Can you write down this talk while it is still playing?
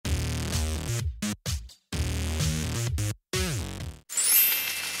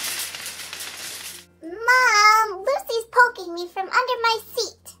me from under my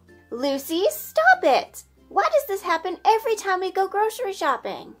seat. Lucy, stop it! Why does this happen every time we go grocery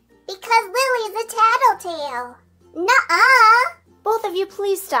shopping? Because Lily's a tattletale. Nuh-uh. Both of you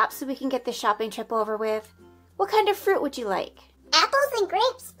please stop so we can get this shopping trip over with. What kind of fruit would you like? Apples and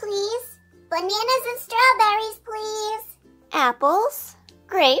grapes, please. Bananas and strawberries, please. Apples,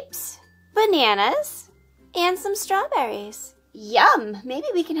 grapes, bananas, and some strawberries. Yum! Maybe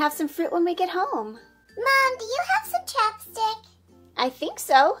we can have some fruit when we get home. Mom, do you have some chapstick? I think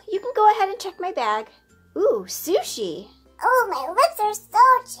so. You can go ahead and check my bag. Ooh, sushi. Oh, my lips are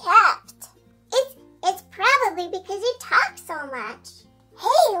so chapped. It's probably because you talk so much.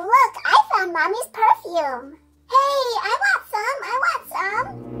 Hey, look, I found Mommy's perfume. Hey, I want some.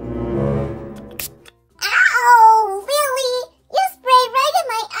 Ow, Lily, you sprayed right in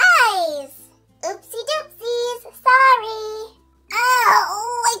my eyes. Oopsie doopsies, sorry.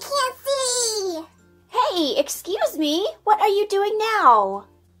 Ow, I can't see. Hey, excuse me. What are you doing now?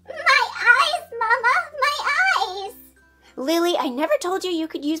 My eyes, Mama, my eyes. Lily, I never told you you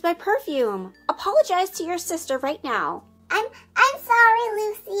could use my perfume. Apologize to your sister right now. I'm sorry,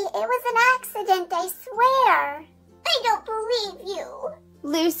 Lucy. It was an accident, I swear. I don't believe you.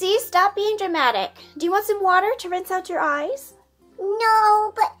 Lucy, stop being dramatic. Do you want some water to rinse out your eyes?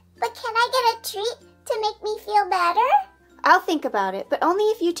 No, but can I get a treat to make me feel better? I'll think about it, but only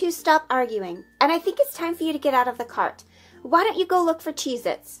if you two stop arguing. And I think it's time for you to get out of the cart. Why don't you go look for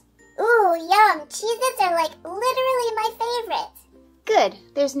Cheez-Its? Ooh, yum. Cheez-Its are like literally my favorite. Good.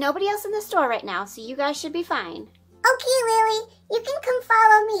 There's nobody else in the store right now, so you guys should be fine. Okay, Lily, you can come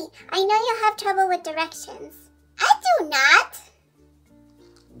follow me. I know you'll have trouble with directions. I do not.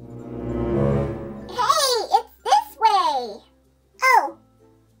 Hey, it's this way.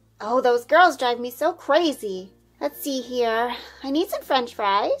 Oh, those girls drive me so crazy. Let's see here. I need some French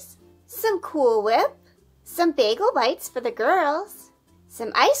fries, some Cool Whip, some bagel bites for the girls,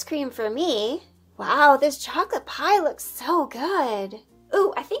 some ice cream for me. Wow, this chocolate pie looks so good.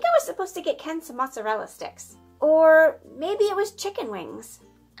 Ooh, I think I was supposed to get Ken some mozzarella sticks. Or maybe it was chicken wings.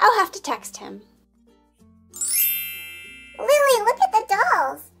 I'll have to text him. Lily, look at the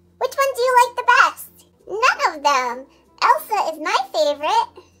dolls. Which one do you like the best? None of them. Elsa is my favorite.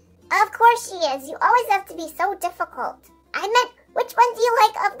 Of course she is. You always have to be so difficult. I meant, which one do you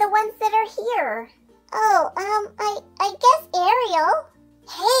like of the ones that are here? Oh, I guess Ariel.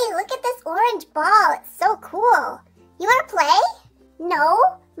 Hey, look at this orange ball. It's so cool. You want to play?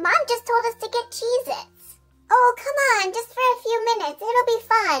 No, Mom just told us to get Cheez-Its. Oh, come on, just for a few minutes. It'll be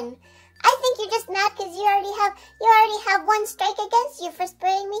fun. I think you're just mad because you already have one strike against you for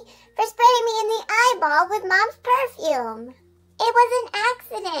spraying me in the eyeball with Mom's perfume. It was an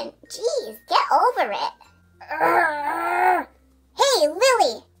accident. Jeez, get over it. Urgh. Hey,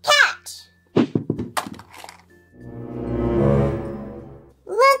 Lily, catch!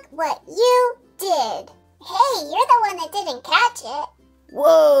 Look what you did. Hey, you're the one that didn't catch it.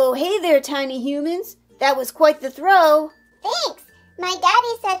 Whoa, hey there, tiny humans. That was quite the throw. Thanks. My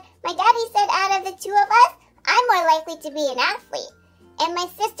daddy said out of the two of us, I'm more likely to be an athlete. And my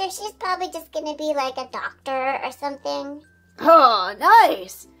sister, she's probably just going to be like a doctor or something. Oh,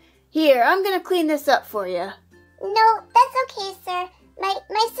 nice. Here, I'm going to clean this up for you. No, that's okay, sir.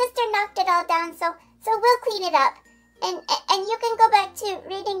 My sister knocked it all down, so we'll clean it up. And you can go back to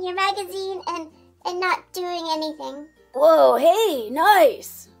reading your magazine and not doing anything. Whoa, hey,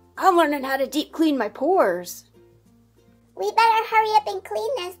 nice. I'm learning how to deep clean my pores. We better hurry up and clean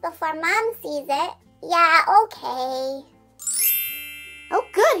this before Mom sees it. Yeah, okay. Oh,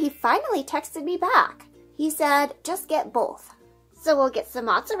 good. He finally texted me back. He said, just get both. So we'll get some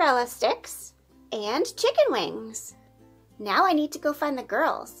mozzarella sticks and chicken wings. Now I need to go find the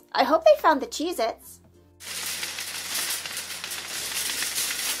girls. I hope they found the Cheez-Its.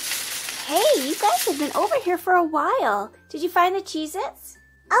 Hey, you guys have been over here for a while. Did you find the Cheez-Its?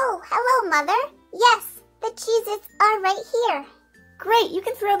 Oh, hello, Mother. Yes, the Cheez-Its are right here. Great, you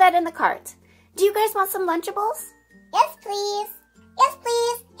can throw that in the cart. Do you guys want some Lunchables? Yes, please. Yes,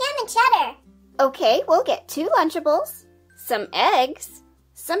 please. Ham and cheddar. Okay, we'll get 2 Lunchables, some eggs,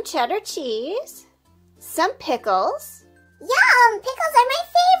 some cheddar cheese, some pickles. Yum! Pickles are my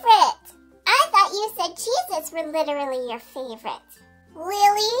favorite. I thought you said Cheez-Its were literally your favorite.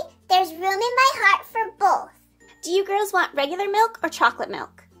 Lily, there's room in my heart for both. Do you girls want regular milk or chocolate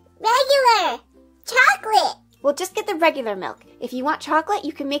milk? Regular. Chocolate. We'll just get the regular milk. If you want chocolate,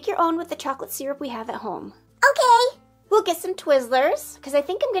 you can make your own with the chocolate syrup we have at home. Okay. We'll get some Twizzlers, because I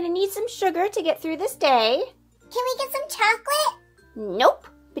think I'm going to need some sugar to get through this day. Can we get some chocolate? Nope,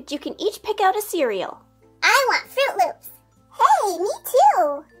 but you can each pick out a cereal. I want Fruit Loops. Hey, me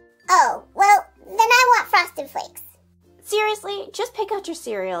too. Oh, well, then I want Frosted Flakes. Seriously, just pick out your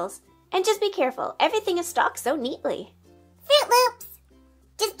cereals. And just be careful, everything is stocked so neatly. Fruit Loops!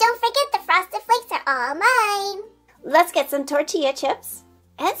 Just don't forget the Frosted Flakes are all mine. Let's get some tortilla chips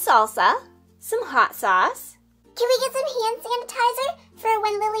and salsa, some hot sauce. Can we get some hand sanitizer for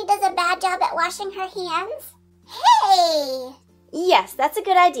when Lily does a bad job at washing her hands? Hey! Yes, that's a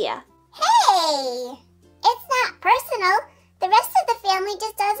good idea. Hey! It's not personal. The rest of the family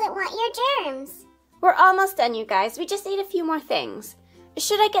just doesn't want your germs. We're almost done, you guys. We just need a few more things.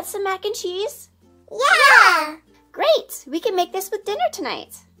 Should I get some mac and cheese? Yeah! Great! We can make this with dinner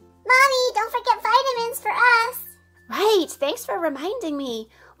tonight. Mommy, don't forget vitamins for us. Right, thanks for reminding me.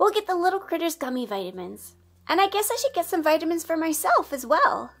 We'll get the little critters gummy vitamins. And I guess I should get some vitamins for myself as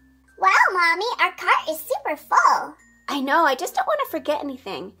well. Wow, Mommy, our cart is super full. I know, I just don't want to forget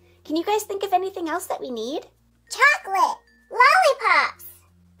anything. Can you guys think of anything else that we need? Chocolate, lollipops,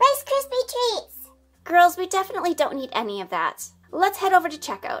 Rice Krispie treats. Girls, we definitely don't need any of that. Let's head over to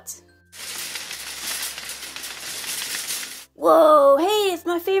checkout. Whoa, hey, it's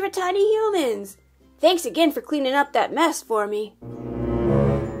my favorite tiny humans. Thanks again for cleaning up that mess for me.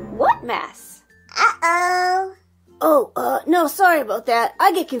 What mess? Uh-oh. Oh, no, sorry about that.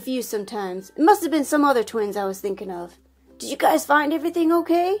 I get confused sometimes. It must have been some other twins I was thinking of. Did you guys find everything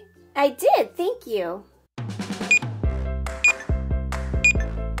okay? I did, thank you.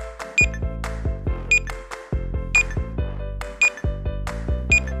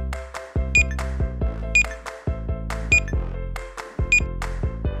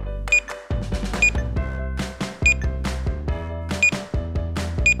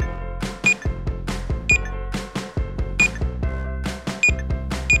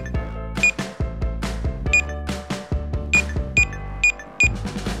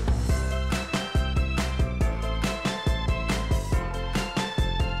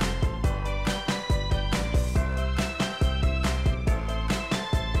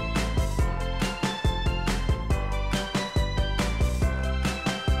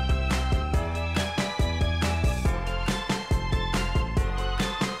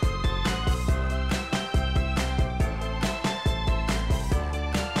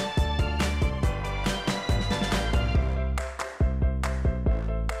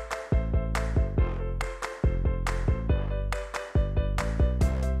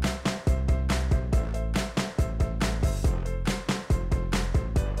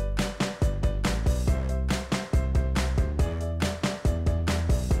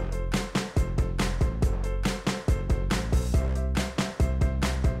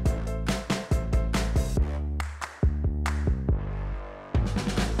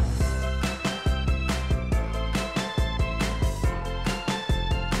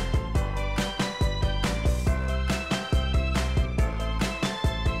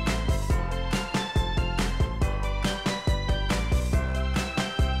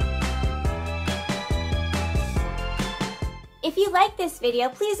 If you like this video,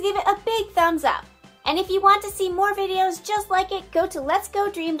 please give it a big thumbs up. And if you want to see more videos just like it, go to Let's Go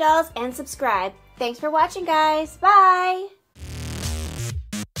Dream Dolls and subscribe. Thanks for watching, guys. Bye!